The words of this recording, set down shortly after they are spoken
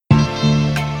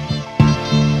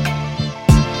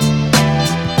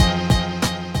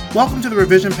Welcome to the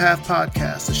Revision Path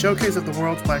Podcast, a showcase of the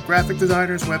world's black graphic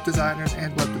designers, web designers,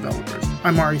 and web developers.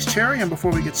 I'm Maurice Cherry, and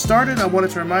before we get started, I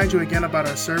wanted to remind you again about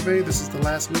our survey. This is the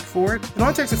last week for it. It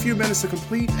only takes a few minutes to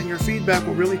complete, and your feedback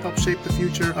will really help shape the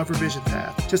future of Revision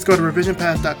Path. Just go to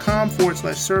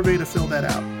revisionpath.com/survey to fill that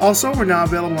out. Also, we're now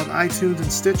available on iTunes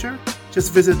and Stitcher.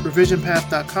 Just visit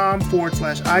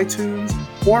revisionpath.com/iTunes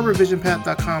or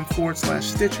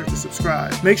revisionpath.com/Stitcher to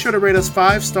subscribe. Make sure to rate us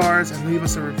 5 stars and leave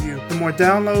us a review. The more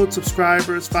downloads,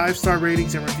 subscribers, 5-star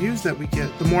ratings, and reviews that we get,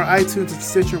 the more iTunes and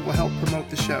Stitcher will help promote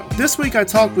the show. This week I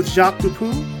talked with Jacques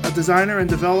Dupoux, a designer and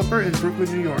developer in Brooklyn,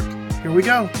 New York. Here we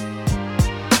go.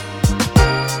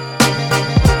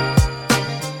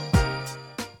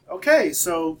 Okay,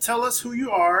 so tell us who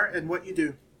you are and what you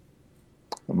do.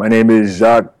 My name is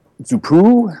Jacques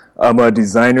Dupoux. I'm a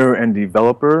designer and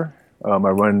developer. I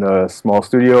run a small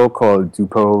studio called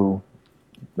Dupoux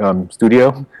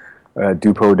Studio,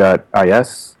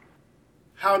 Dupoux.is.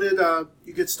 How did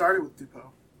you get started with Dupoux?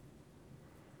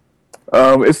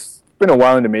 It's been a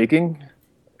while in the making.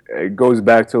 It goes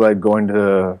back to like going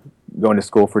to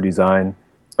school for design.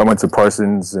 I went to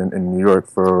Parsons in New York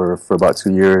for about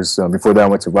 2 years. Before that, I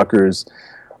went to Rutgers.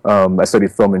 I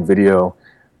studied film and video.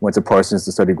 Went to Parsons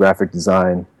to study graphic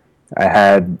design. I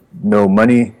had no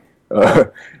money.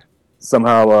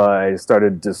 Somehow I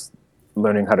started just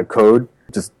learning how to code,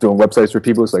 just doing websites for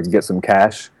people so I could get some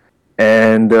cash.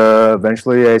 And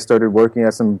eventually I started working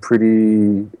at some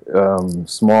pretty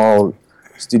small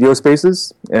studio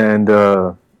spaces and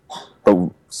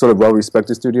sort of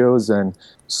well-respected studios and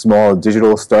small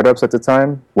digital startups at the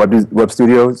time, web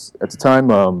studios at the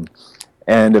time.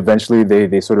 And eventually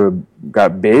they sort of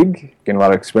got big, getting a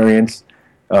lot of experience.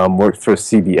 Worked for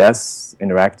CBS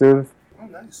Interactive. Oh,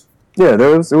 nice. Yeah,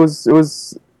 it was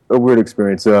a weird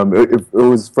experience. It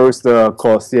was first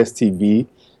called CSTV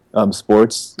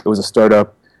Sports. It was a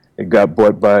startup. It got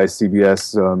bought by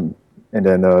CBS, and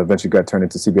then eventually got turned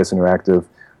into CBS Interactive.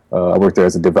 I worked there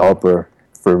as a developer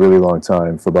for a really long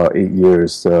time, for about 8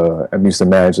 years. I used to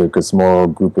manage like a small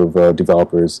group of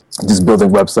developers, just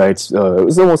building websites. It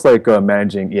was almost like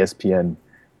managing ESPN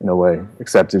in a way,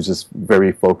 except it's just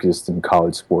very focused in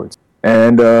college sports.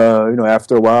 And,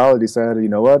 after a while, I decided,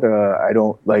 I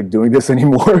don't like doing this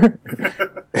anymore.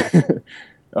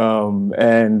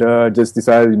 Just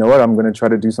decided, I'm going to try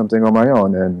to do something on my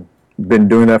own. And been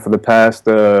doing that for the past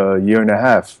year and a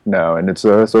half now. And it's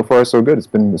so far so good.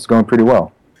 It's going pretty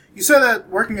well. You said that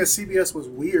working at CBS was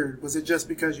weird. Was it just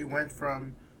because you went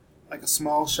from like a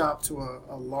small shop to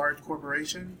a large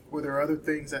corporation? Were there other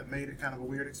things that made it kind of a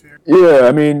weird experience?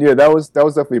 Yeah, that was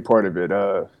definitely part of it.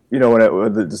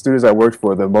 When the studios I worked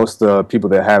for, the most people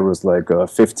they had was like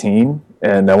 15,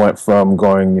 and I went from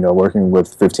working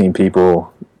with 15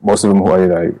 people, most of them who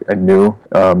I knew,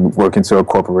 working to a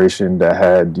corporation that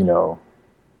had, it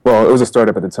was a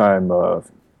startup at the time.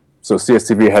 So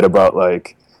CSTV had about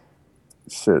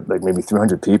maybe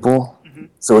 300 people. Mm-hmm.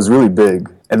 So it was really big.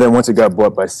 And then once it got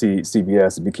bought by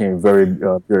CBS, it became very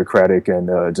bureaucratic and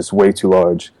just way too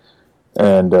large.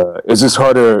 And it's just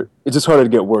harder to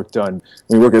get work done.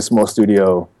 When you work at a small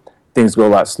studio, things go a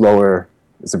lot slower.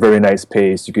 It's a very nice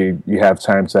pace. You have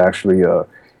time to actually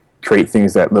create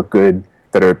things that look good,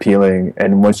 that are appealing.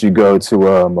 And once you go to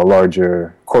a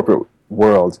larger corporate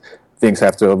world, things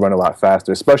have to run a lot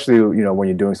faster, especially when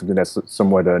you're doing something that's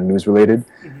somewhat news related.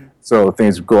 Mm-hmm. So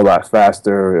things go a lot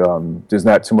faster. There's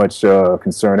not too much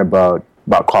concern about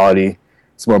quality.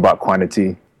 It's more about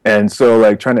quantity. And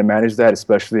so, trying to manage that,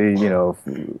 especially for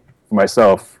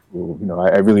myself,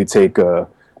 I really I try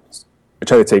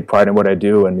to take pride in what I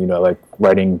do, and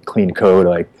writing clean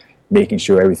code, making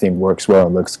sure everything works well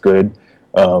and looks good.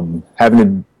 Having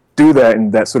to do that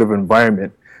in that sort of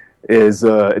environment is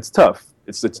it's tough.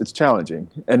 It's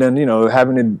challenging. And then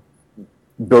having to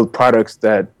build products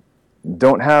that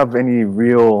don't have any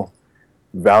real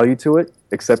value to it,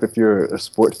 except if you're a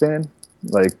sport fan.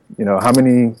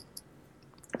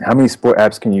 How many sport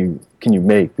apps can you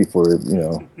make before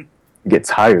you get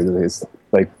tired? It's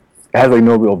it has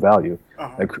no real value.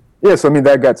 Uh-huh. So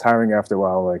that got tiring after a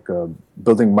while.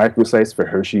 Building microsites for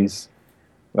Hershey's,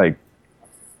 who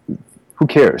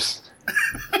cares?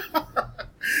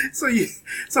 So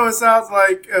it sounds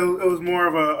like it was more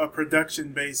of a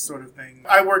production-based sort of thing.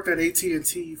 I worked at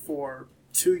AT&T for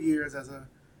 2 years as a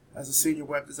senior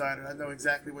web designer. I know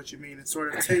exactly what you mean. It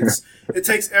sort of takes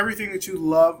everything that you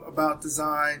love about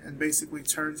design and basically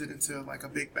turns it into a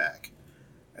big bag.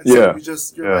 And so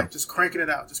you're just cranking it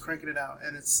out,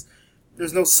 and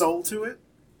there's no soul to it.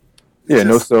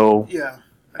 No soul. Yeah.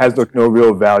 Has no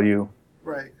real value.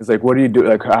 Right. It's what do you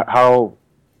do? How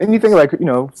And you think like,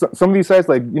 some of these sites,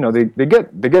 like, they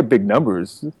get big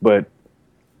numbers, but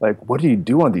like, what do you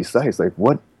do on these sites? Like,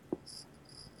 why?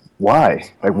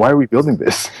 Like, why are we building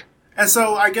this? And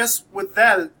so I guess with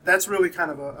that, that's really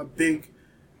kind of a big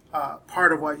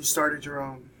part of why you started your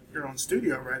own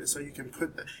studio, right? So you can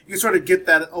you can sort of get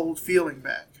that old feeling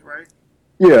back, right?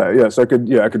 Yeah. So I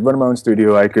could run my own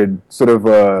studio. I could sort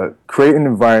of create an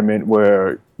environment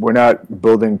where we're not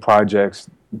building projects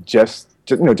just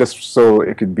so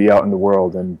it could be out in the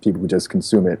world and people could just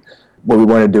consume it. What we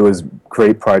want to do is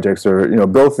create projects or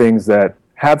build things that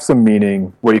have some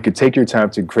meaning, where you could take your time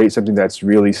to create something that's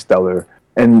really stellar,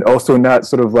 and also not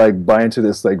sort of like buy into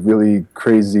this like really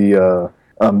crazy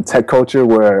tech culture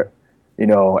where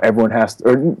everyone has to,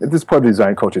 or this is part of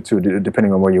design culture too,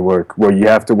 depending on where you work, where you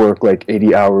have to work like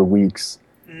 80-hour weeks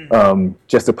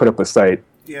just to put up a site.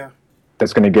 Yeah.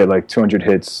 That's going to get like 200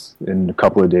 hits in a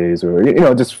couple of days, or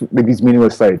just like these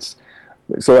meaningless sites.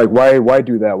 So like, why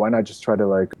do that? Why not just try to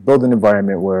like build an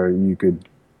environment where you could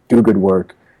do good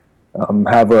work,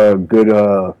 have a good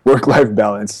work-life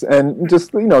balance, and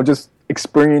just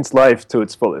experience life to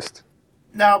its fullest.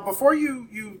 Now, before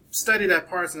you studied at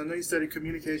Parsons, I know you studied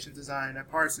communication design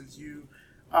at Parsons. You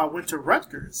went to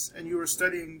Rutgers and you were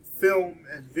studying film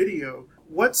and video.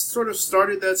 What sort of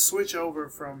started that switch over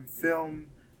from film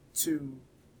to,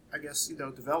 I guess,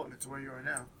 development to where you are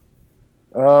now?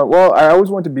 Well, I always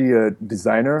wanted to be a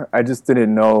designer. I just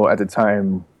didn't know at the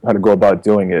time how to go about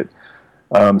doing it.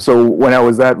 So when I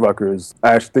was at Rutgers,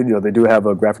 I actually, they do have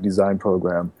a graphic design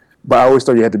program, but I always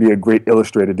thought you had to be a great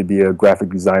illustrator to be a graphic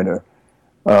designer.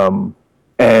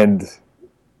 And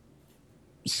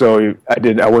so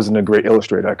I wasn't a great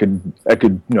illustrator. I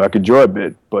could draw a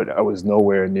bit, but I was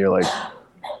nowhere near like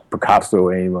Picasso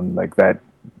or anyone like that.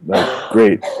 Like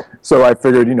great. So I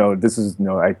figured, this is,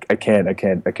 I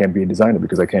can't be a designer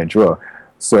because I can't draw.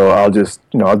 So I'll just,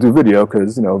 I'll do video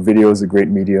because, video is a great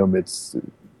medium.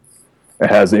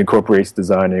 It incorporates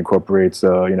design, it incorporates,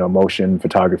 motion,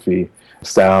 photography,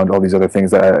 sound, all these other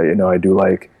things that I do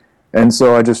like. And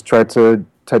so I just tried to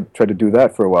do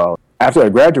that for a while. After I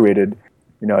graduated,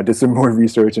 I did some more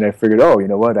research and I figured, oh, you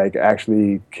know what, I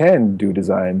actually can do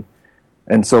design.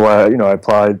 And so I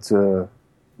applied to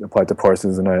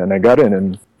Parsons and I got in,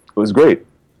 and it was great.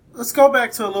 Let's go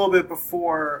back to a little bit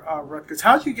before Rutgers.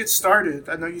 How did you get started?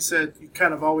 I know you said you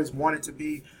kind of always wanted to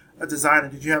be a designer.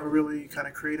 Did you have a really kind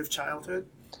of creative childhood?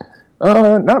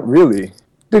 Not really.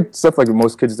 Did stuff like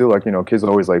most kids do. Like, kids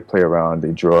always like play around.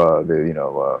 They draw. They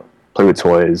play with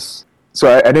toys. So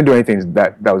I didn't do anything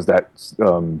that was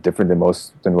different than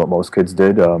what most kids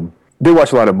did. Did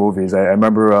watch a lot of movies. I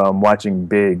remember watching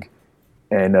Big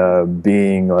and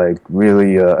being like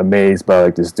really amazed by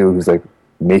like this dude who's like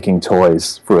making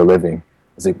toys for a living.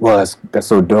 It's like, well, that's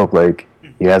so dope. Like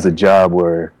he has a job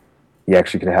where he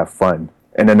actually can have fun.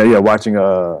 And then watching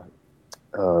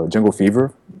Jungle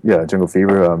Fever. Yeah, Jungle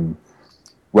Fever.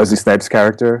 Wesley Snipes'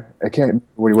 character. I can't remember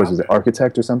what he was. Was it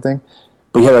architect or something?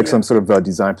 But he had like some sort of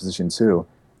design position too.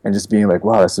 And just being like,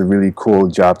 wow, that's a really cool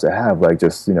job to have. Like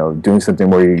just doing something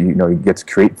where you get to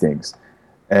create things.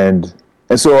 And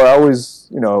so I always,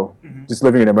 just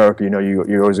living in America,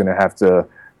 you're always going to have to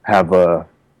have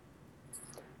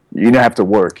to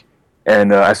work.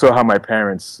 And I saw how my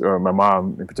parents, or my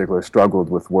mom in particular, struggled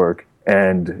with work.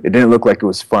 And it didn't look like it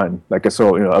was fun. Like I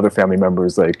saw, other family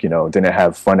members, like, didn't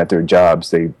have fun at their jobs.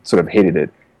 They sort of hated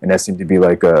it. And that seemed to be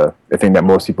like a thing that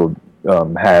most people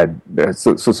had.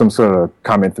 So some sort of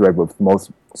common thread with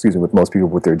most people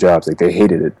with their jobs. Like they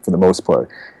hated it for the most part.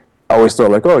 I always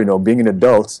thought like, being an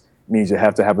adult means you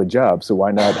have to have a job. So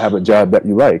why not have a job that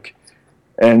you like?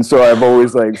 And so I've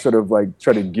always like sort of like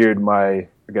tried to gear my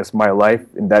life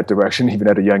in that direction, even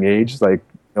at a young age. Like,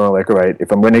 like, all right,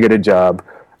 if I'm going to get a job,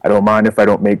 I don't mind if I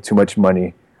don't make too much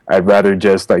money. I'd rather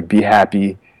just like be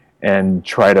happy and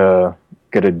try to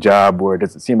get a job where it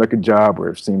doesn't seem like a job, where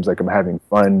it seems like I'm having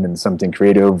fun and something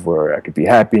creative, where I could be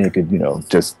happy and could, I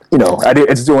just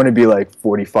don't want to be like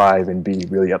 45 and be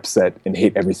really upset and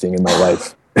hate everything in my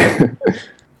life.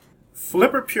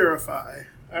 Flip or Purify.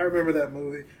 I remember that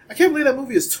movie. I can't believe that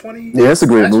movie is 20. Yeah, it's a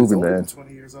great movie, man.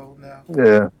 20 years old now.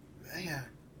 Yeah. Man,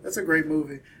 that's a great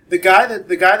movie. The guy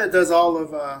that does all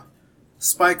of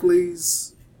Spike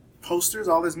Lee's posters,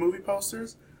 all his movie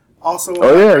posters, also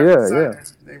designer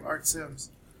named Art Sims.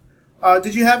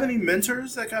 Did you have any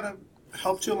mentors that kind of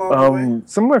helped you along the way?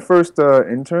 Some of my first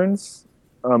internships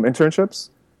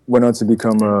went on to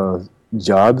become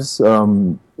jobs. I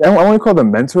don't want to call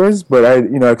them mentors, but I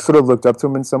sort of looked up to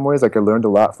them in some ways. Like I learned a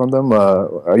lot from them.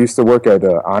 I used to work at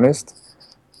Honest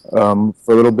for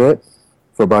a little bit,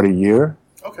 for about a year.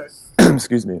 Okay.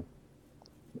 Excuse me.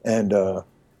 And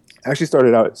I actually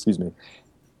started out, excuse me,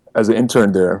 as an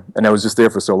intern there, and I was just there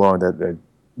for so long that I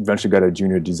eventually got a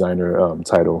junior designer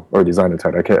title or designer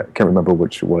title. I can't remember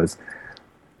which it was,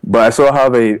 but I saw how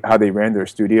they ran their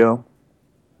studio,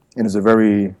 and it was a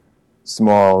very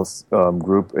small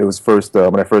group. It was first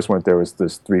when I first went there, it was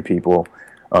just 3 people.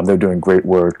 They were doing great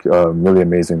work, really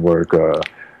amazing work,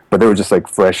 but they were just like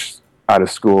fresh out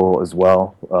of school as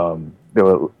well. They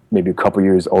were maybe a couple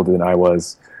years older than I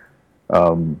was.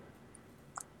 And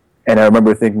I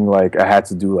remember thinking like I had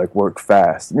to do like work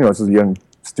fast. You know, as a young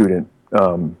student,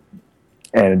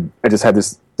 and I just had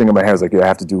this thing in my head. I was like, yeah, I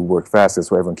have to do work fast. That's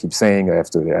what everyone keeps saying. I have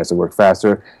to work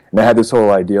faster. And I had this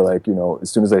whole idea, like, you know, as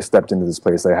soon as I stepped into this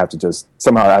place, I have to just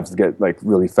somehow I have to get like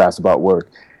really fast about work.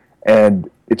 And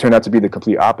it turned out to be the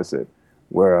complete opposite.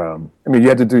 Where I mean, you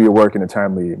had to do your work in a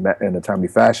timely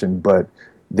fashion, but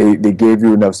they gave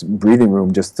you enough breathing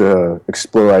room just to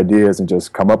explore ideas and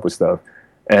just come up with stuff.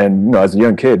 And you know, as a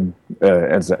young kid,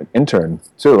 as an intern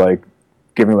too, like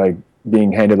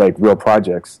being handed like real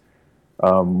projects,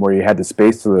 where you had the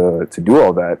space to do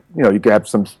all that. You know, you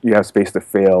have space to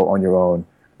fail on your own,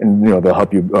 and you know they'll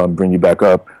help you bring you back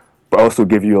up, but also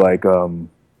give you like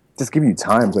just give you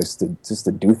time just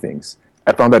to do things.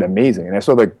 I found that amazing, and I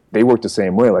saw like they worked the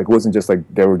same way. Like it wasn't just like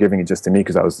they were giving it just to me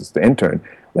because I was just the intern.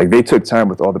 Like they took time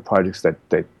with all the projects that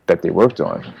they worked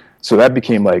on. So that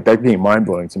became mind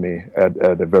blowing to me at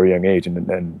a very young age, and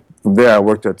then from there I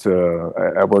worked at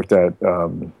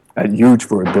Huge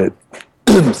for a bit.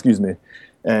 Excuse me,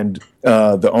 and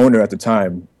the owner at the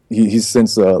time he's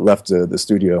since left the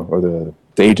studio or the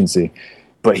agency,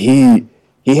 but he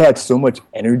had so much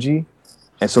energy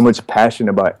and so much passion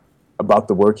about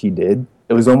the work he did.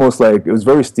 It was almost like it was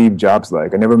very Steve Jobs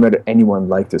like. I never met anyone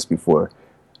like this before,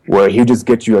 where he just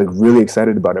gets you like really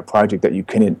excited about a project that you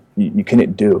couldn't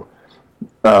do.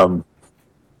 I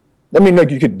mean,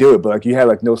 like you could do it, but like you had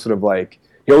like no sort of like.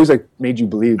 He always like made you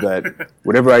believe that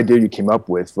whatever idea you came up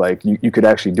with, like you could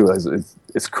actually do it.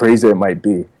 It's crazy it might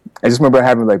be. I just remember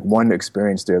having like one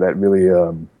experience there that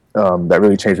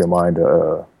really changed my mind,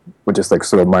 with just like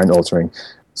sort of mind altering.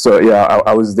 So yeah,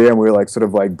 I was there and we were like sort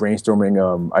of like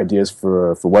brainstorming ideas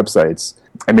for websites.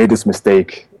 I made this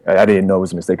mistake. I didn't know it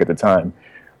was a mistake at the time,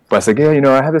 but I was like, yeah, you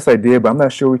know, I have this idea, but I'm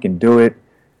not sure we can do it.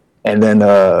 And then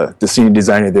the senior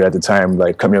designer there at the time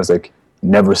like come in and was like,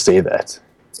 never say that.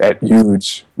 At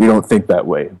Huge, we don't think that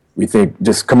way. We think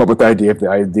just come up with the idea. If the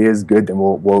idea is good, then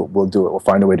we'll do it. We'll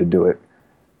find a way to do it.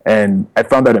 And I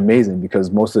found that amazing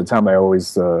because most of the time I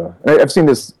always I've seen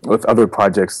this with other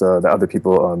projects that other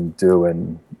people do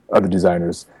and other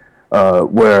designers,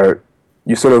 where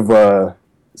you sort of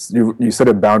you set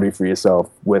a boundary for yourself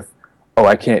with, oh,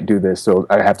 I can't do this, so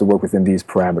I have to work within these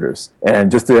parameters. And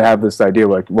just to have this idea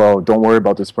like, well, don't worry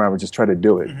about this parameter, just try to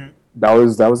do it. Mm-hmm. That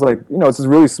was like, you know, it's a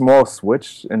really small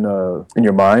switch in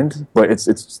your mind, but it's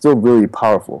still really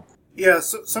powerful. Yeah,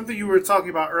 so something you were talking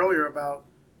about earlier about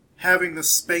having the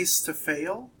space to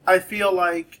fail, I feel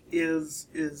like is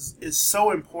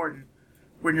so important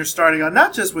when you're starting out,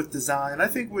 not just with design. I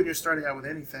think when you're starting out with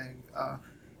anything,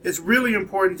 it's really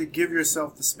important to give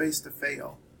yourself the space to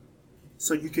fail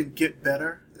so you can get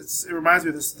better. It reminds me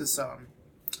of this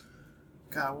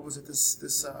God, what was it?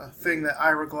 This thing that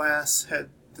Ira Glass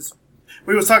had.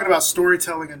 We were talking about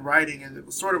storytelling and writing, and it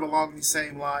was sort of along these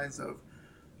same lines of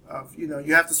you know,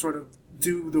 you have to sort of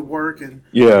do the work, and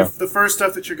the first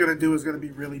stuff that you're going to do is going to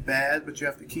be really bad, but you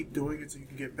have to keep doing it so you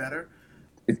can get better.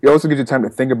 It also gives you time to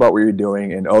think about what you're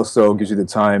doing, and also gives you the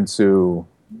time to,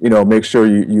 you know, make sure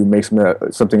you make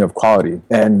something of quality.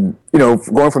 And, you know,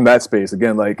 going from that space,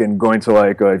 again, like, and going to,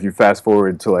 like, if you fast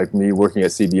forward to, like, me working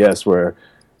at CBS, where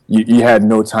you had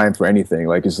no time for anything.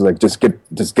 Like, it's like, just get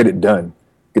it done.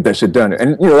 Get that shit done.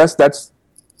 And, you know,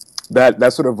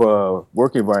 that sort of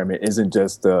work environment isn't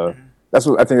just... That's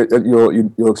what I think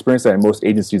you'll experience that in most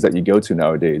agencies that you go to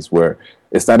nowadays, where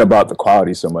it's not about the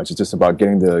quality so much. It's just about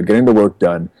getting the work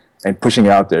done and pushing it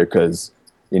out there because,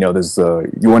 you know, there's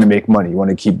you want to make money. You want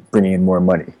to keep bringing in more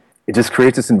money. It just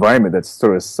creates this environment that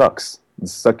sort of sucks.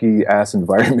 This sucky ass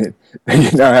environment that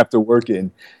you now have to work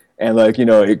in. And, like, you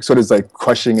know, it sort of is like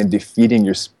crushing and defeating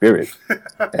your spirit.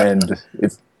 And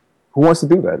who wants to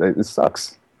do that? It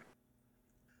sucks.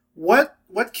 What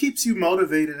keeps you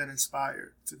motivated and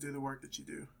inspired to do the work that you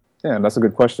do? Yeah, that's a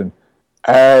good question.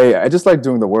 I just like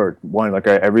doing the work. One, like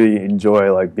I really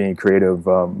enjoy like being creative.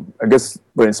 I guess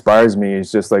what inspires me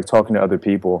is just like talking to other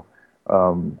people,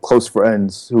 close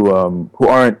friends who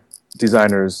aren't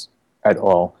designers at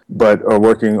all, but are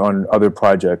working on other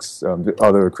projects,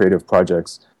 other creative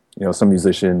projects. You know, some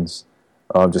musicians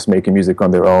just making music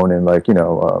on their own and, like, you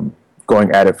know,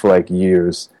 going at it for like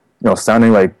years. You know,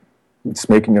 sounding like just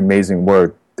making amazing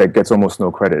work, that gets almost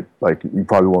no credit. Like you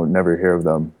probably won't never hear of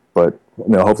them, but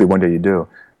hopefully one day you do.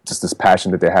 Just this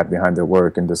passion that they have behind their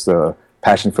work and this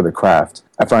passion for the craft.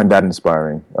 I find that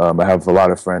inspiring. I have a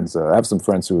lot of friends. I have some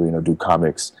friends who do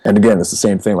comics, and again, it's the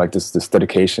same thing. Like this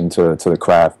dedication to the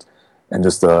craft and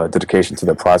just dedication to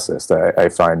the process that I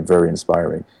find very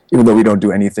inspiring. Even though we don't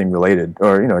do anything related,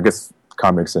 or I guess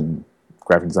comics and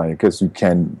graphic design, because you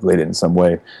can relate it in some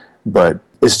way, but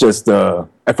it's just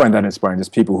I find that inspiring.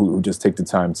 Just people who just take the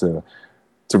time to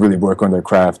really work on their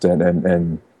craft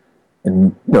and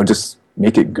just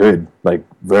make it good, like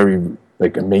very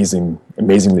like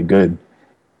amazingly good.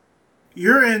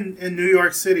 You're in New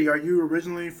York City. Are you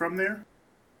originally from there?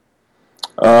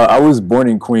 I was born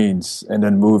in Queens and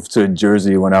then moved to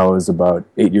Jersey when I was about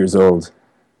 8 years old.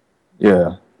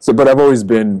 Yeah. So, but I've always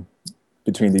been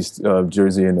between these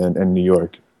Jersey and New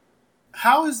York.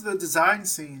 How is the design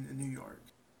scene in New York?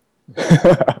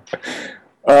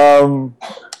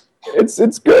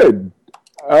 It's good.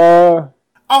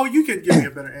 Oh, you can give me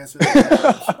a better answer than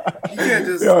that. You can't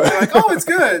just be like, "Oh, it's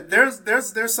good."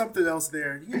 There's something else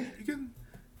there. You can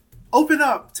open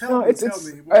up. Tell me.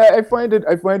 I find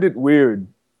it weird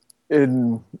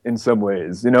in some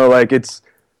ways. Like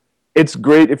it's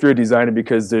great if you're a designer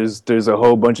because there's a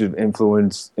whole bunch of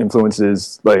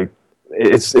influences. Like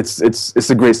it's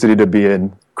a great city to be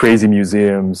in. Crazy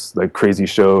museums, like crazy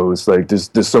shows. Like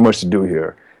there's so much to do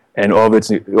here, and all of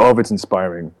it's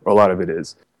inspiring. Or a lot of it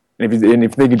is. And if you're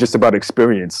thinking just about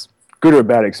experience, good or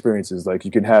bad experiences, like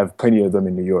you can have plenty of them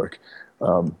in New York,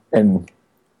 and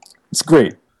it's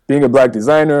great being a black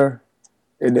designer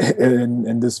in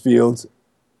this field.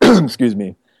 Excuse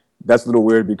me. That's a little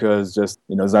weird because just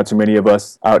there's not too many of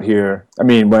us out here. I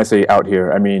mean, when I say out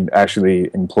here, I mean actually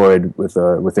employed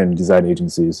within design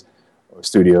agencies or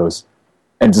studios,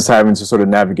 and just having to sort of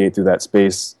navigate through that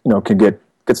space,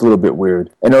 gets a little bit weird.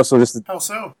 And also just how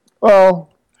so? Well,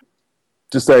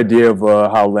 just the idea of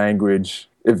how language,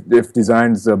 if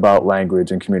design is about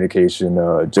language and communication,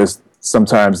 just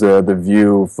sometimes the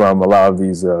view from a lot of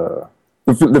these, the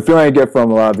feeling I get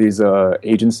from a lot of these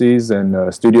agencies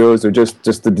and studios, or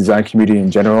just the design community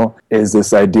in general, is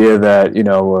this idea that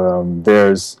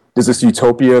there's this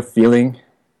utopia feeling,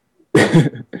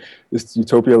 this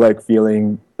utopia-like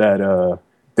feeling that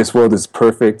this world is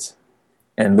perfect,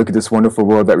 and look at this wonderful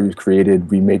world that we've created.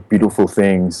 We make beautiful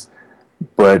things,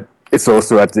 but it's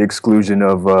also at the exclusion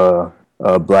of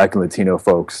Black and Latino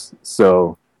folks.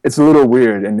 So it's a little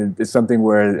weird, and it's something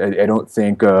where I don't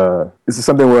think this is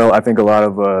something where I think a lot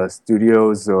of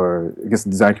studios, or I guess the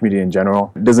design community in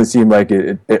general, it doesn't seem like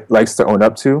it likes to own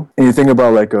up to. And you think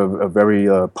about like a very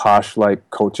posh-like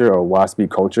culture or waspy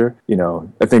culture.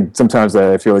 I think sometimes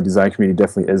I feel the design community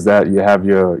definitely is that. You have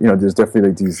your, there's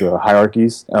definitely like these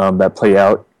hierarchies that play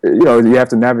out. You have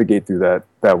to navigate through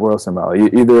that world somehow.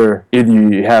 Either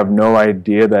you have no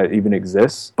idea that even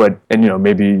exists, and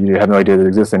maybe you have no idea that it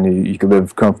exists, and you can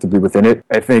live comfortably within it.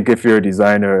 I think if you're a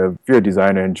designer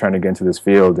and trying to get into this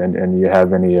field, and you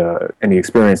have any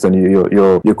experience, then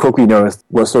you'll quickly notice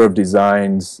what sort of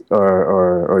designs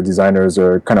or designers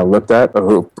are kind of looked at,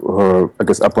 or I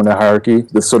guess up on the hierarchy.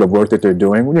 The sort of work that they're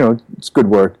doing, it's good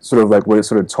work. Sort of like what it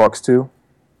sort of talks to,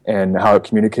 and how it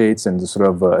communicates, and the sort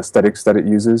of aesthetics that it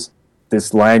uses.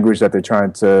 This language that they're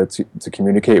trying to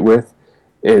communicate with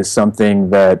is something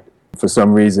that, for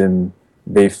some reason,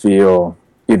 they feel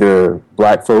either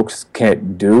Black folks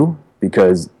can't do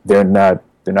because they're not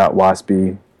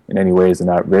waspy in any ways. They're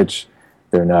not rich.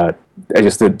 They're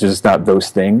just not those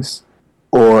things,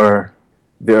 or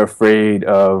they're afraid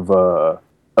of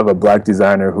a Black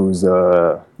designer who's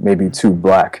maybe too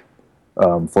Black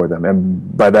for them.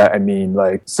 And by that I mean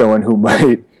like someone who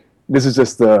might, this is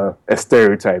just a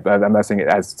stereotype, I'm not saying it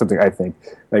as something I think,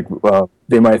 like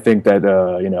they might think that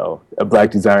a Black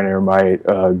designer might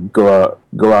go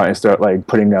out and start like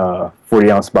putting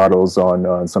 40-ounce bottles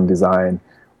on some design,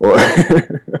 or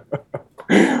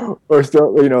or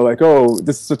start like, oh,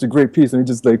 this is such a great piece, let me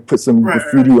just like put some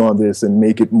graffiti on this and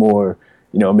make it more,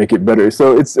 make it better.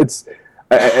 So it's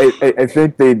I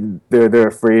think they're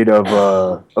afraid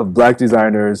of Black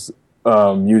designers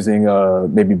using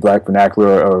maybe Black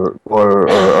vernacular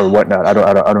or whatnot.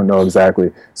 I don't know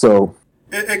exactly. So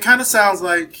it kind of sounds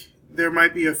like there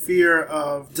might be a fear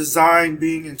of design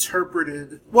being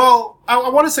interpreted. Well, I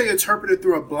want to say interpreted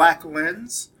through a Black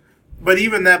lens, but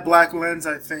even that Black lens,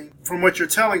 I think, from what you're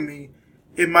telling me,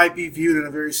 it might be viewed in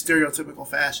a very stereotypical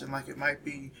fashion. Like it might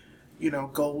be,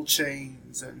 gold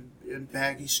chains and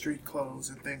baggy street clothes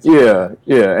and things. Yeah,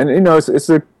 and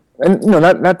and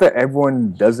not that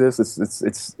everyone does this. It's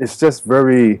just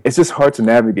it's just hard to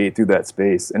navigate through that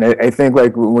space. And I think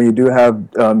like when you do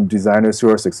have designers who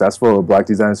are successful, or black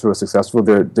designers who are successful,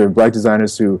 they're black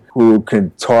designers who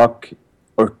can talk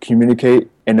or communicate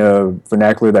in a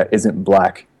vernacular that isn't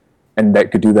black, and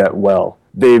that could do that well.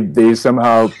 They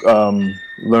somehow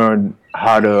learn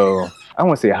how to, I don't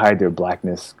want to say hide their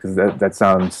blackness, because that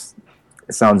sounds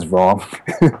wrong.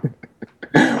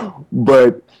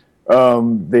 But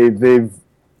they've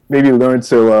maybe learned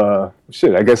to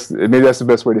I guess maybe that's the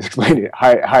best way to explain it.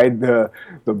 Hide the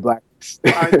blackness,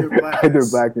 hide their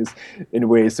blackness in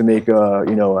ways to make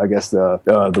I guess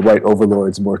the white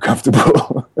overlords more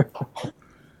comfortable.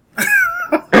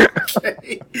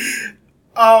 Okay.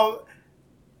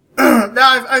 Now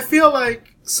I feel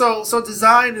like so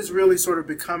design is really sort of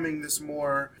becoming this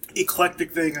more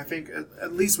eclectic thing. I think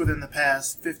at least within the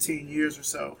past 15 years or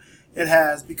so, it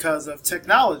has, because of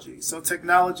technology. So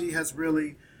technology has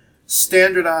really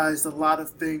standardized a lot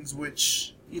of things,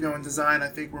 which in design I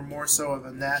think were more so of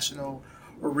a national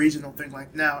or regional thing.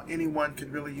 Like now, anyone can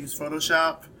really use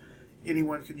Photoshop.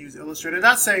 Anyone can use Illustrator.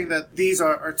 Not saying that these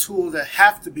are tools that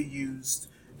have to be used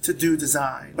to do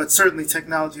design, but certainly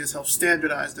technology has helped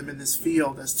standardize them in this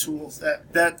field as tools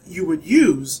that you would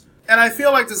use. And I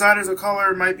feel like designers of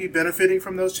color might be benefiting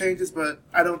from those changes, but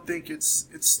I don't think it's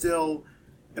still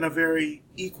in a very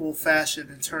equal fashion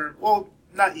in terms, well,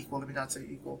 not equal, let me not say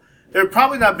equal. They're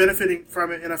probably not benefiting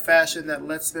from it in a fashion that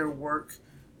lets their work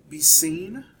be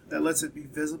seen, that lets it be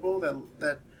visible,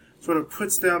 that sort of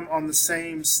puts them on the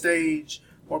same stage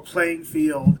or playing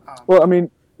field. Well, I mean,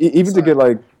 even to get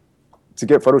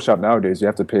Photoshop nowadays, you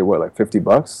have to pay what, like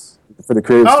 $50 for the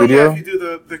creative studio? Yeah, if you do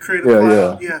the creative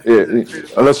cloud. Yeah.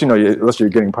 Unless you're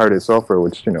getting pirated software,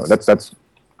 which that's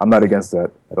I'm not against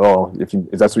that at all. If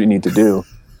that's what you need to do.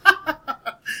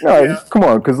 No, yeah. Come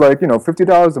on, because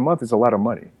 $50 a month is a lot of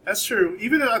money. That's true.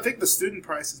 Even though I think the student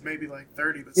price is maybe like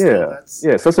 $30, but still,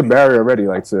 so that's a barrier already,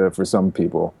 for some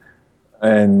people.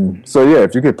 And so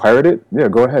if you could pirate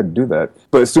it, go ahead and do that.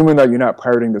 But assuming that you're not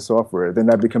pirating the software, then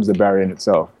that becomes a barrier in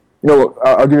itself.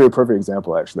 I'll give you a perfect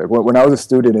example, actually. When I was a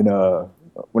student in a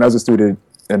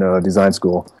design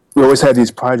school, we always had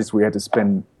these projects we had to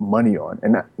spend money on,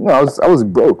 and I was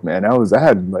broke, man. I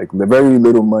had like very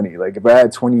little money. Like if I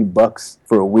had $20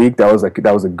 for a week, that was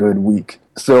a good week.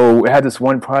 So we had this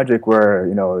one project where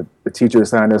the teacher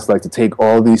assigned us to take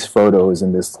all these photos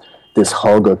in this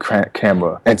Hulga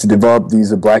camera, and to develop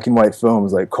these black and white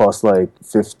films cost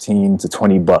 $15 to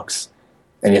 $20,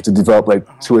 and you have to develop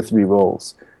 2 or 3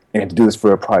 rolls. And you have to do this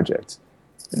for a project.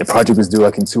 And the project was due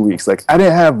in 2 weeks. I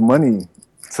didn't have money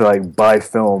to buy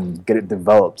film, get it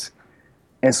developed.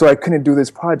 And so I couldn't do this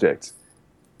project.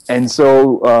 And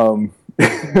so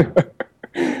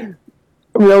that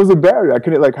was a barrier. I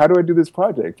couldn't how do I do this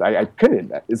project? I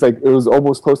couldn't. It's it was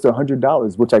almost close to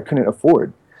 $100, which I couldn't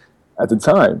afford at the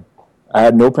time. I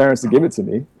had no parents to give it to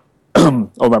me.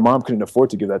 Or my mom couldn't afford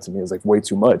to give that to me. It was way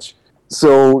too much.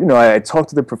 So, I talked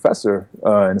to the professor,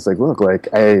 and it's look,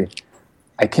 I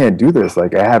can't do this. I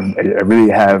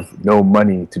really have no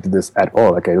money to do this at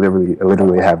all. I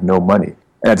literally have no money.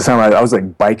 And at the time, I was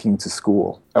biking to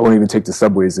school. I wouldn't even take the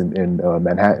subways in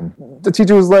Manhattan. The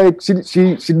teacher was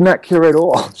she did not care at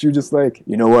all. She was just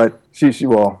you know what? She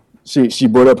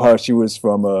brought up how she was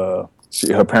from her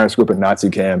parents grew up in Nazi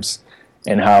camps,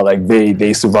 and how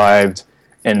they survived,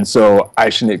 and so I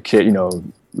shouldn't care.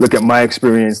 Look at my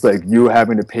experience. You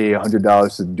having to pay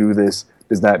 $100 to do this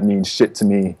does not mean shit to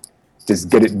me. Just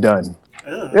get it done.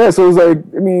 Ugh. Yeah. So it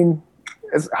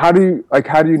was how do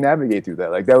you navigate through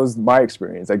that? That was my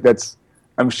experience.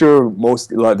 I'm sure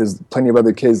there's plenty of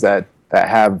other kids that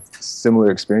have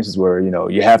similar experiences where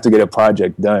you have to get a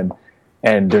project done,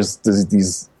 and there's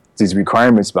these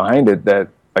requirements behind it that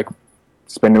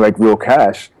spending real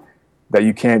cash that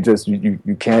you can't just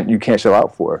you can't shell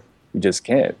out for. You just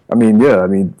can't.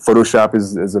 Photoshop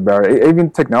is a barrier. Even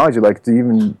technology,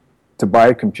 to buy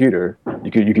a computer,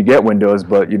 you could get Windows,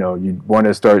 but you want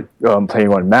to start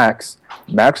playing on Macs.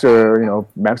 Macs are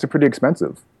pretty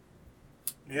expensive.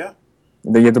 Yeah.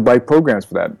 And then you have to buy programs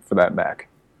for that Mac.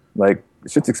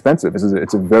 Shit's expensive.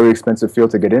 It's a very expensive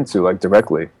field to get into,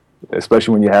 directly,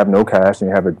 especially when you have no cash and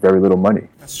you have very little money.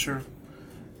 That's true.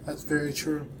 That's very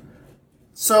true.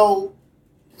 So,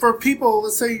 for people,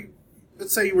 let's say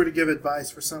you were to give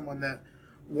advice for someone that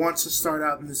wants to start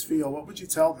out in this field, what would you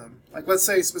tell them? Let's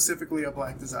say specifically a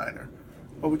black designer.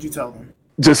 What would you tell them?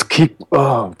 Just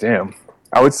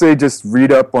I would say just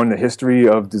read up on the history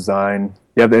of design.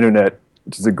 You have the internet,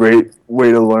 which is a great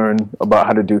way to learn about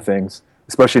how to do things,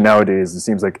 especially nowadays, it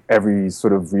seems like every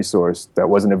sort of resource that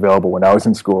wasn't available when I was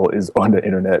in school is on the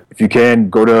internet. If you can,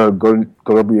 go to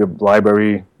your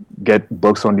library, get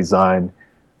books on design,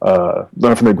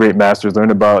 learn from the great masters,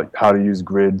 learn about how to use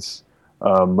grids,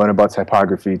 learn about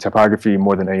typography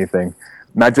more than anything.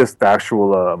 Not just the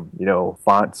actual,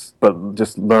 fonts, but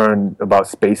just learn about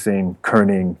spacing,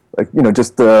 kerning, like,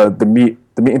 just the meat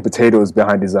and potatoes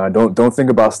behind design. Don't think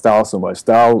about style so much.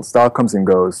 Style comes and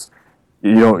goes.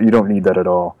 You don't need that at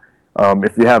all.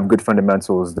 If you have good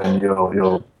fundamentals, then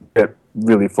you'll get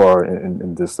really far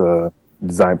in this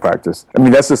design practice. I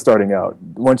mean, that's just starting out.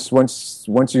 Once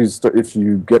you start, if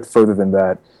you get further than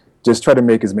that, just try to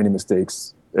make as many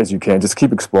mistakes as you can. Just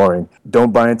keep exploring.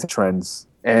 Don't buy into trends.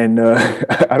 And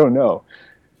I don't know.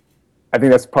 I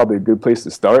think that's probably a good place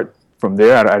to start. From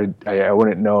there, I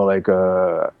wouldn't know. Like,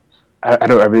 I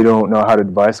really don't know how to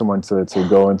advise someone to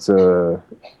go into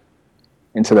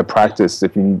the practice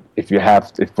if one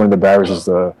of the barriers is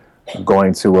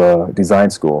going to a design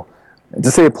school.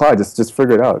 Just say apply. Just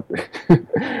figure it out.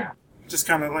 Just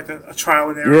kind of like a trial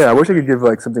and error. Yeah, I wish I could give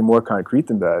like something more concrete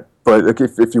than that. But like,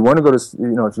 if you want to go to,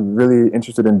 if you're really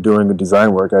interested in doing the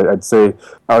design work, I'd say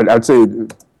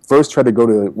first try to go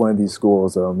to one of these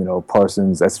schools.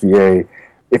 Parsons, SVA.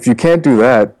 If you can't do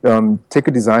that, take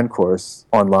a design course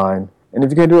online. And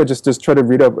if you can't do it, just try to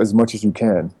read up as much as you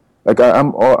can. Like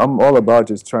I'm all about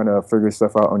just trying to figure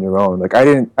stuff out on your own. Like I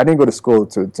didn't go to school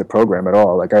to program at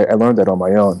all. Like I learned that on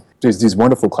my own. There's these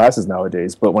wonderful classes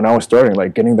nowadays, but when I was starting,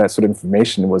 like getting that sort of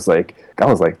information was that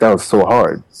was so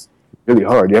hard, really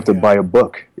hard. You have to buy a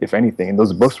book, if anything, and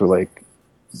those books are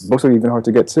even hard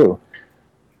to get too.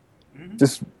 Mm-hmm.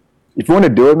 Just if you want to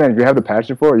do it, man, if you have the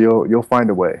passion for it, you'll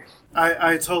find a way.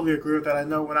 I totally agree with that. I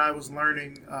know when I was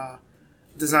learning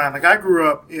design, like I grew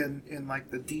up in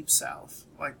like the deep South,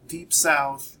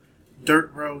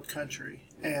 dirt road country,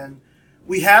 and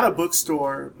we had a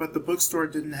bookstore, but the bookstore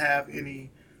didn't have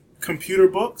any computer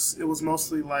books. It was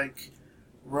mostly like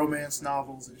romance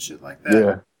novels and shit like that.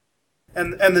 Yeah.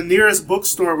 And the nearest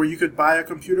bookstore where you could buy a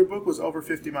computer book was over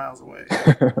 50 miles away.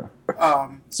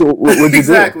 So what did you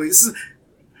exactly. Do?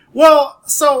 Well,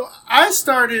 so I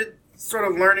started sort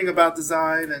of learning about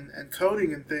design and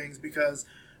coding and things because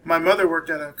my mother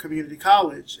worked at a community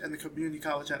college, and the community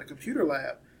college had a computer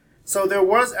lab. So there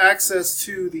was access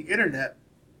to the internet,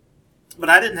 but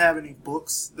I didn't have any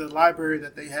books. The library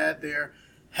that they had there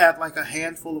had like a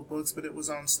handful of books, but it was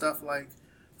on stuff like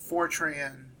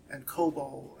Fortran and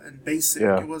COBOL and BASIC.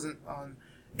 Yeah. It wasn't on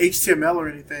HTML or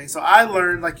anything. So I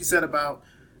learned, like you said, about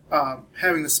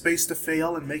having the space to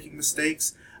fail and making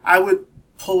mistakes. I would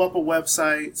pull up a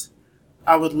website.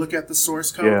 I would look at the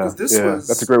source code because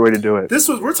that's a great way to do it.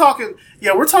 We're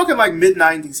talking like mid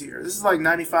 90s here. This is like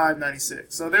 95,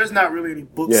 96. So there's not really any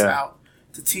books out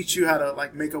to teach you how to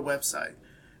like make a website.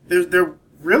 There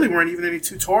really weren't even any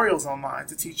tutorials online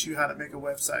to teach you how to make a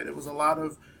website. It was a lot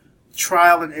of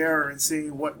trial and error and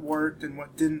seeing what worked and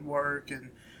what didn't work.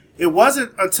 And it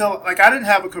wasn't until I didn't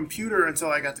have a computer until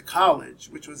I got to college,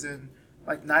 which was in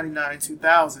like 99,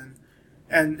 2000.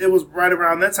 And it was right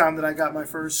around that time that I got my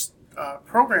first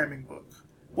programming book.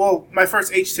 Well, my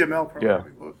first HTML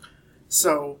programming book.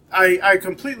 So I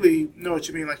completely know what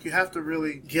you mean. Like you have to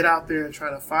really get out there and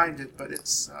try to find it, but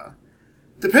it's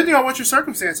depending on what your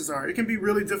circumstances are, it can be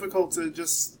really difficult to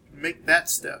just make that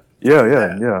step.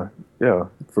 Yeah,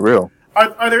 for real.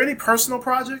 Are there any personal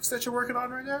projects that you're working on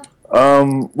right now?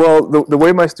 Well, the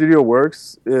way my studio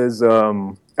works is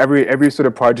every sort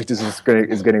of project is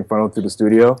getting funneled through the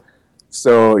studio.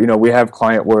 So, we have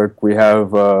client work, we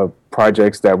have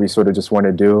projects that we sort of just want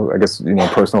to do, I guess,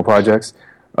 personal projects.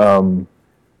 So,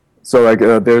 like,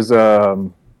 there's,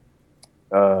 I'm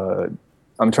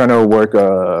trying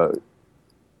to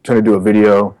do a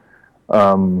video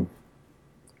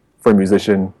for a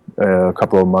musician a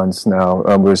couple of months now.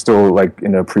 We're still, like,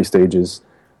 in the pre-stages,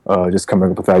 just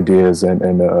coming up with ideas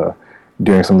and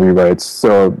doing some rewrites.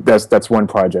 So that's one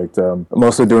project. I'm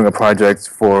also doing a project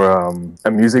for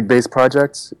a music-based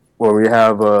project where we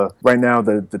have right now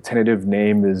the tentative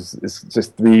name is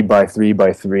just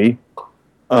 3x3x3.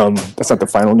 That's not the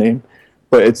final name,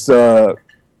 but it's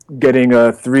getting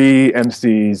 3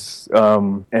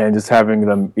 MCs and just having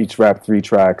them each rap 3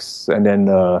 tracks, and then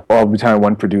all behind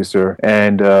one producer,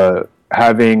 and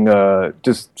having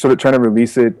just sort of trying to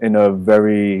release it in a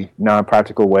very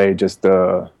non-practical way, just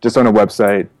on a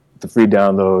website, the free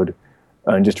download,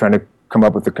 and just trying to come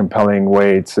up with a compelling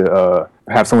way to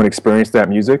have someone experience that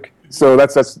music. So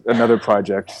that's another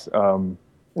project. And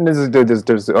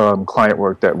there's client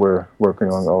work that we're working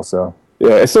on also.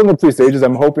 Yeah, it's still in the pre-stages.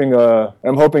 I'm hoping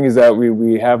is that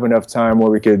we have enough time where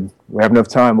we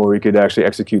could actually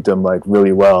execute them like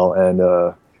really well, and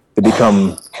to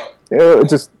become,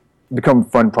 just become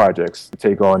fun projects to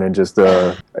take on, and just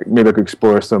maybe I could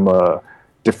explore some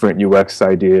different UX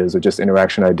ideas or just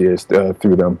interaction ideas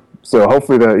through them. So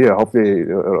hopefully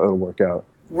it'll work out.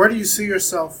 Where do you see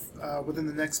yourself within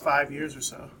the next 5 years or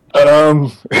so? I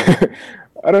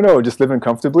don't know, just living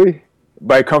comfortably.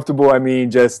 By comfortable, I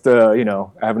mean just I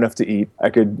have enough to eat.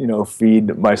 I could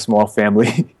feed my small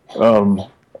family,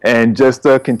 and just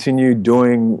continue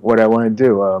doing what I want to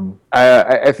do.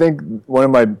 I think one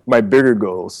of my bigger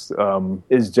goals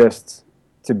is just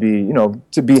to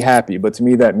be happy. But to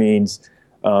me, that means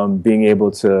being able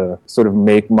to sort of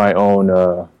make my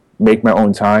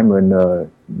own time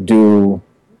and do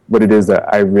what it is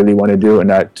that I really want to do, and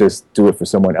not just do it for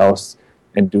someone else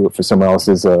and do it for someone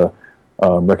else's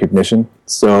recognition.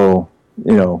 So,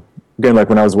 again, like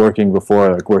when I was working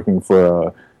before, like working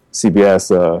for CBS,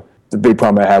 the big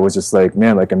problem I had was just like,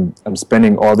 man, like I'm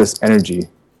spending all this energy,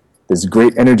 this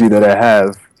great energy that I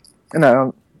have,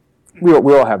 and we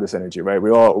all have this energy, right?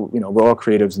 We're all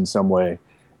creatives in some way,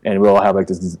 and we all have like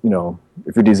this, if you're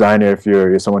a designer, if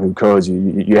you're someone who codes,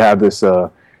 you have this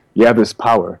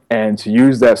power, and to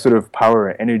use that sort of power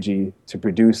and energy to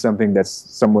produce something that's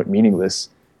somewhat meaningless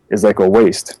is like a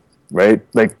waste. Right?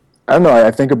 Like, I don't know,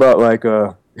 I think about like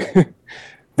where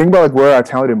our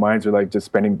talented minds are like just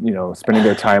spending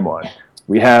their time on.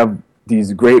 We have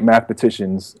these great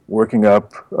mathematicians working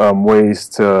up ways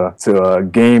to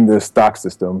game the stock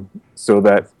system so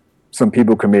that some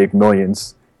people can make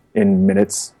millions in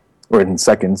minutes or in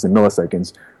seconds, in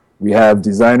milliseconds. We have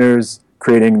designers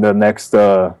creating the next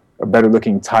a better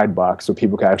looking Tide box so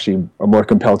people are more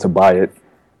compelled to buy it.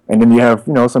 And then you have,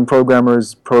 some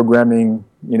programmers programming,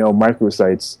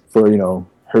 microsites for,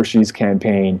 Hershey's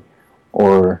campaign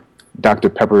or Dr.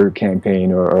 Pepper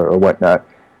campaign or whatnot.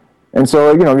 And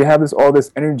so, you have all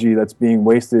this energy that's being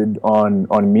wasted on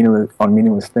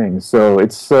meaningless things. So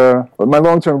it's my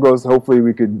long-term goal is hopefully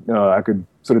I could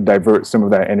sort of divert some of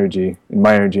that energy,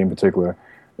 my energy in particular,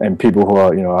 and people who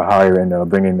are hire and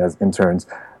bring in as interns,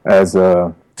 as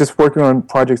just working on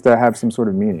projects that have some sort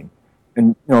of meaning.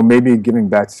 And maybe giving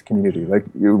back to the community. Like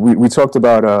we talked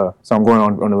about. So I'm going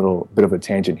on a little bit of a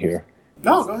tangent here.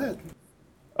 No, go ahead.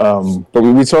 But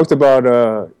we talked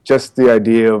about just the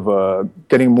idea of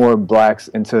getting more blacks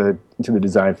into the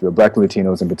design field, Black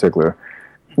Latinos in particular.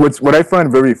 What I find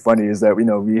very funny is that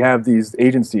we have these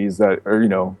agencies that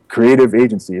are creative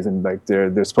agencies, and like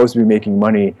they're supposed to be making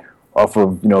money off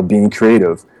of being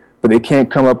creative, but they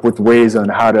can't come up with ways on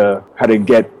how to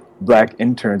get Black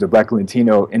interns or Black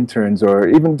Latino interns or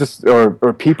even just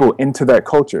or people into that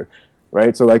culture,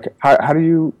 right? So like how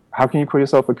can you call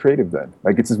yourself a creative then?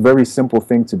 Like it's a very simple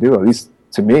thing to do, at least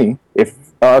to me. If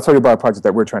I'll tell you about a project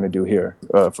that we're trying to do here,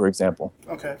 for example.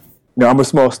 Okay. I'm a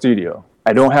small studio.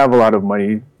 I don't have a lot of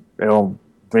money. I don't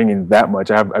bring in that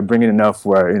much. I bring in enough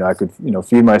where I could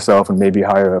feed myself and maybe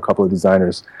hire a couple of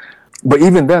designers. But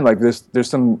even then, like there's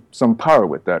some power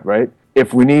with that, right?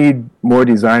 If we need more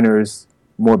designers,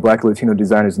 more Black Latino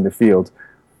designers in the field,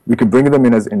 we could bring them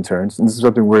in as interns, and this is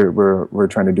something we're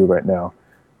trying to do right now.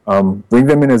 Bring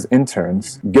them in as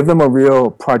interns, give them a real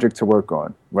project to work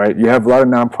on, right? You have a lot of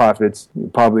nonprofits,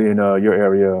 probably in your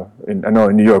area. I know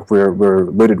in New York we're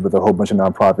littered with a whole bunch of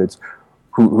nonprofits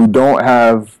who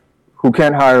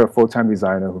can't hire a full-time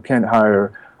designer, who can't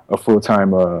hire a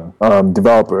full-time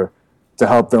developer to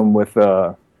help them with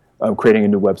creating a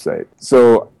new website.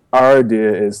 So our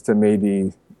idea is to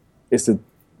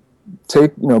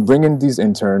bring in these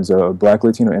interns, a Black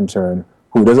Latino intern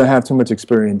who doesn't have too much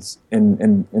experience in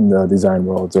the design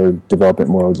world or development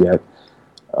world yet.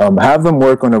 Have them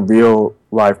work on a real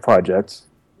live project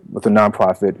with a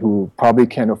nonprofit who probably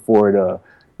can't afford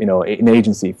an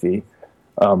agency fee.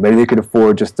 Maybe they could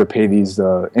afford just to pay these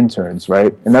interns,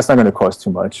 right? And that's not going to cost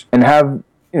too much. And have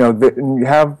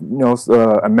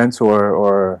a mentor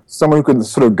or someone who could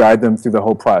sort of guide them through the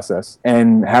whole process,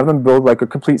 and have them build like a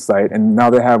complete site. And now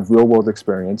they have real work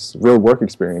experience.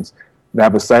 They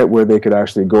have a site where they could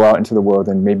actually go out into the world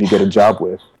and maybe get a job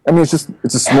with. I mean, it's a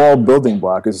small building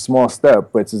block. It's a small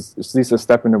step, but it's at least a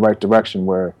step in the right direction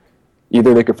where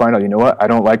either they could find out, I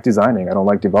don't like designing, I don't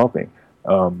like developing,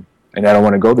 and I don't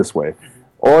want to go this way.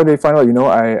 Or they find out,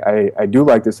 I do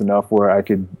like this enough where I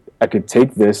could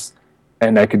take this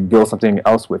and I could build something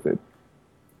else with it.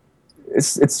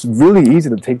 It's really easy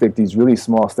to take like these really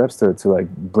small steps to like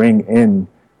bring in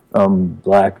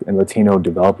Black and Latino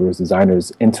developers,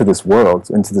 designers into this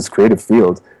world, into this creative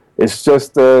field. It's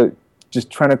just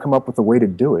trying to come up with a way to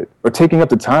do it, or taking up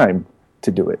the time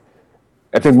to do it.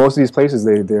 I think most of these places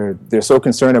they're so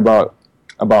concerned about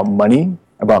money,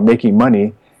 about making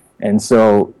money, and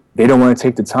so they don't want to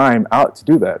take the time out to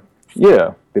do that.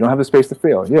 Yeah, they don't have the space to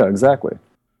fail. Yeah, exactly.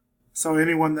 So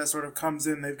anyone that sort of comes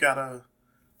in, they've got to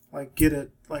like get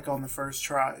it like on the first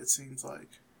try. It seems like.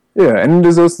 Yeah, and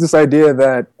there's also this idea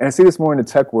that, and I see this more in the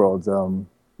tech world,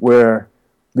 where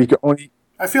we can only.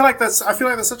 I feel like that's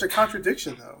such a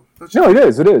contradiction, though. No, it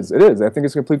is. I think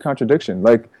it's a complete contradiction.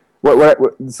 Like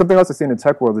what something else I see in the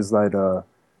tech world is like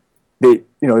they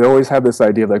always have this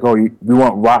idea of like, oh, we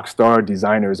want rock star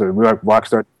designers or we want rock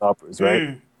star developers,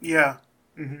 right? Yeah.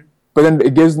 Mm-hmm. But then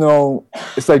it gives no.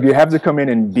 It's like you have to come in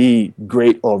and be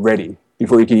great already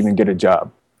before you can even get a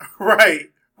job. Right.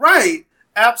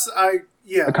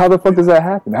 Yeah. Like how the fuck does that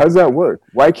happen? How does that work?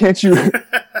 Why can't you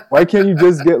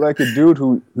just get like a dude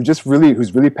who's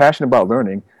really passionate about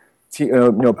learning,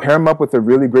 pair him up with a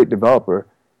really great developer,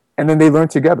 and then they learn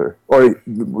together. Or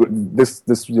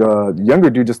this younger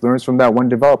dude just learns from that one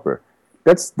developer.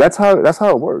 That's how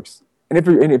it works. And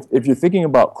if you're thinking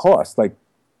about cost, like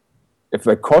if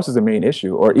like cost is a main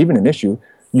issue or even an issue,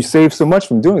 you save so much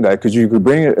from doing that because you could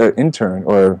bring an intern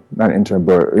or not an intern,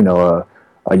 but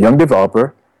a young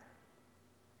developer.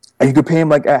 And you could pay him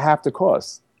like at half the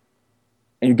cost.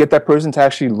 And you get that person to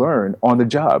actually learn on the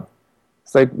job.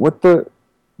 It's like,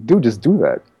 dude, just do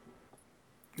that.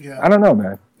 Yeah. I don't know,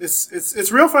 man.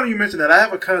 It's real funny you mentioned that. I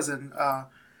have a cousin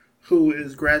who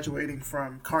is graduating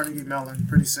from Carnegie Mellon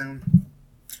pretty soon.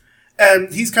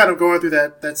 And he's kind of going through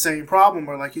that same problem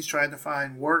where like he's trying to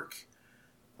find work,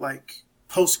 like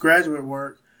postgraduate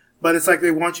work. But it's like they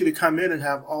want you to come in and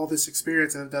have all this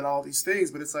experience and have done all these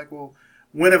things. But it's like, well,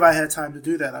 when have I had time to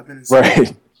do that? I've been in school.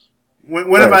 Right.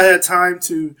 When have I had time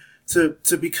to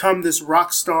become this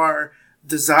rock star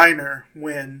designer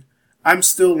when I'm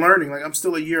still learning? Like I'm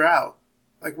still a year out.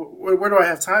 Like where do I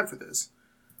have time for this?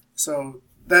 So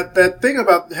that thing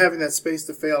about having that space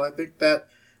to fail, I think that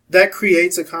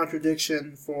creates a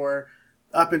contradiction for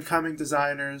up and coming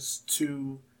designers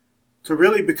to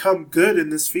really become good in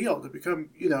this field, to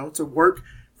become to work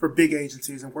for big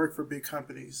agencies and work for big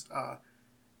companies.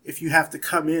 If you have to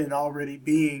come in already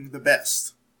being the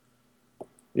best.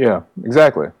 Yeah,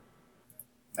 exactly.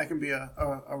 That can be a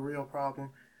real problem.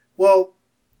 Well,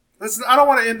 listen, I don't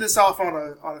want to end this off on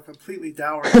a completely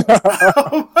dour note.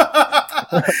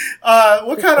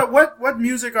 What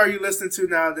music are you listening to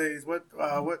nowadays? What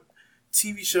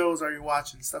TV shows are you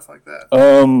watching? Stuff like that.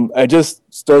 I just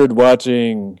started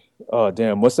watching. Oh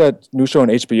damn! What's that new show on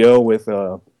HBO with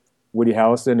Woody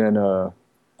Harrelson and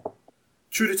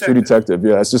True Detective. True Detective.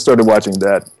 Yeah, I just started watching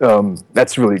that.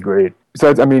 That's really great.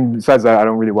 Besides that, I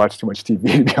don't really watch too much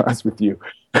TV to be honest with you.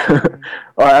 I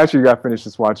actually got finished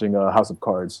just watching House of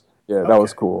Cards. Yeah, that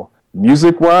was cool.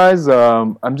 Music wise, I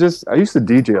used to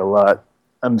DJ a lot.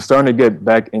 I'm starting to get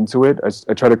back into it.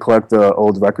 I try to collect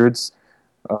old records.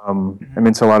 I'm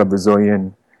into a lot of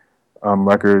Brazilian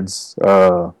records,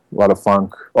 a lot of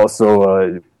funk.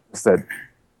 Also, what's that?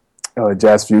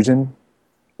 Jazz fusion.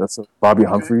 That's Bobby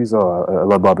Humphries. Oh, I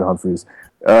love Bobby Humphries.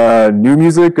 New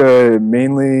music,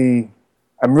 mainly.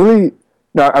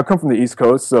 I come from the East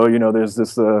Coast, so there's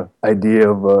this idea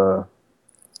of.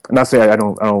 I'm not saying I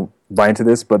don't buy into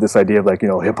this, but this idea of like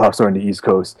hip hop's on the East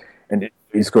Coast, and the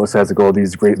East Coast has like all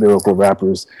these great lyrical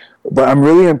rappers. But I'm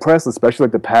really impressed, especially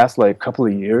like the past like couple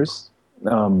of years,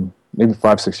 maybe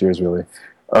 5-6 years really,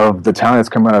 of the talent that's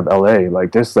come out of LA.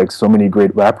 Like there's like so many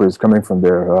great rappers coming from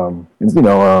there.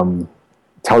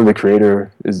 Tyler the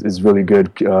Creator is really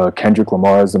good. Kendrick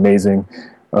Lamar is amazing.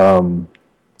 Other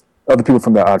people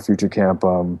from the Odd Future camp,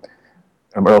 Earl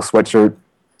Sweatshirt,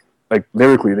 like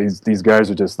lyrically, these guys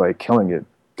are just like killing it.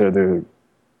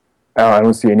 I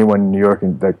don't see anyone in New York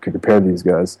that could compare to these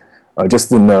guys.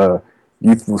 Just in the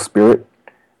youthful spirit,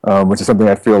 which is something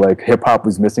I feel like hip hop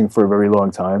was missing for a very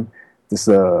long time. This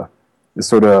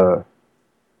sort of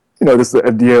this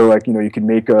idea like you can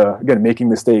make making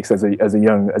mistakes as a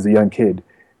young kid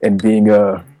and being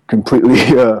completely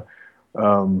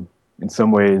in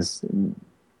some ways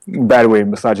bad way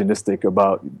misogynistic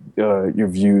about your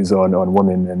views on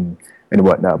women and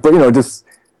whatnot, but just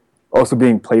also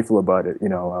being playful about it.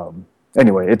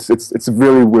 Anyway, it's a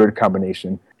really weird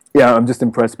combination. Yeah, I'm just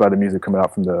impressed by the music coming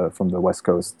out from the West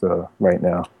Coast right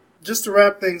now. Just to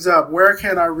wrap things up, where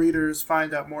can our readers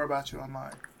find out more about you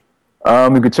online?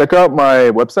 You can check out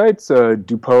my website,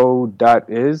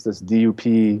 dupo.is. That's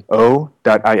dupo.is.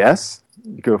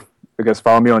 You can, I guess,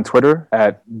 follow me on Twitter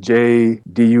at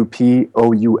JDUPOUX.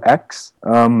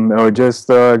 Or just,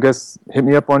 I guess, hit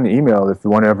me up on email if you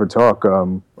want to ever talk.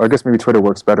 Or I guess maybe Twitter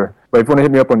works better. But if you want to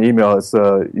hit me up on email, it's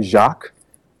Jacques,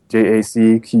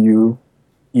 JACQUES,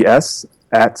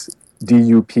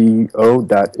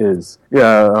 Dupo.is.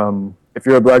 Yeah, if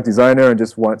you're a Black designer and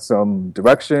just want some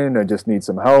direction or just need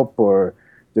some help or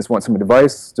just want some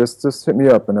advice, just hit me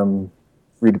up and I'm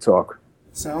free to talk.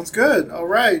 Sounds good. All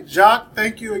right. Jacques,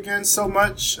 thank you again so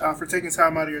much for taking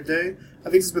time out of your day. I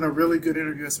think it's been a really good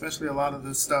interview, especially a lot of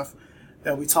the stuff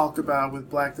that we talked about with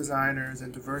Black designers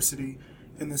and diversity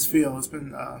in this field. It's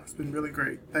been really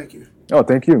great. Thank you. Oh,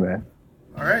 thank you, man.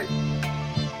 All right.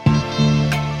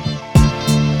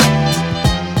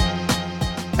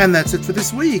 And that's it for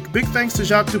this week. Big thanks to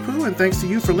Jacques Dupoux and thanks to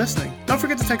you for listening. Don't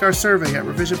forget to take our survey at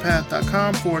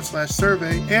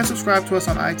revisionpath.com/survey and subscribe to us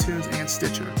on iTunes and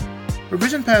Stitcher.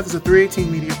 Revision Path is a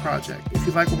 318 Media project. If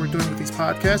you like what we're doing with these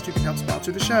podcasts, you can help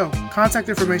sponsor the show. Contact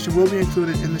information will be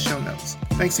included in the show notes.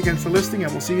 Thanks again for listening,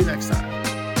 and we'll see you next time.